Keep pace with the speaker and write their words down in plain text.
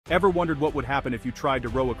Ever wondered what would happen if you tried to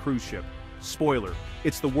row a cruise ship? Spoiler,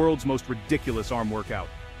 it's the world's most ridiculous arm workout.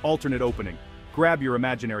 Alternate opening. Grab your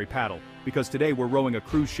imaginary paddle, because today we're rowing a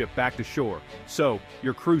cruise ship back to shore. So,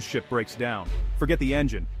 your cruise ship breaks down. Forget the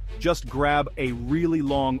engine. Just grab a really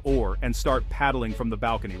long oar and start paddling from the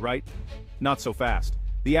balcony, right? Not so fast.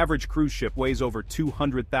 The average cruise ship weighs over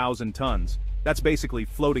 200,000 tons. That's basically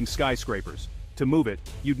floating skyscrapers. To move it,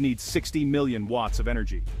 you'd need 60 million watts of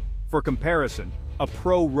energy. For comparison, a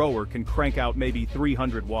pro rower can crank out maybe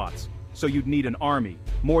 300 watts. So you'd need an army,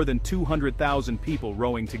 more than 200,000 people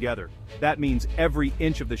rowing together. That means every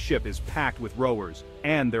inch of the ship is packed with rowers,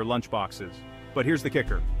 and their lunchboxes. But here's the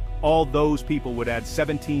kicker. All those people would add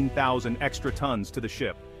 17,000 extra tons to the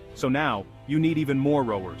ship. So now, you need even more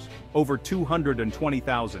rowers, over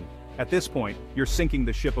 220,000. At this point, you're sinking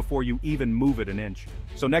the ship before you even move it an inch.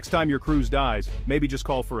 So next time your cruise dies, maybe just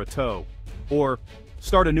call for a tow. Or,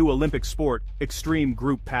 start a new Olympic sport, extreme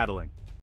group paddling.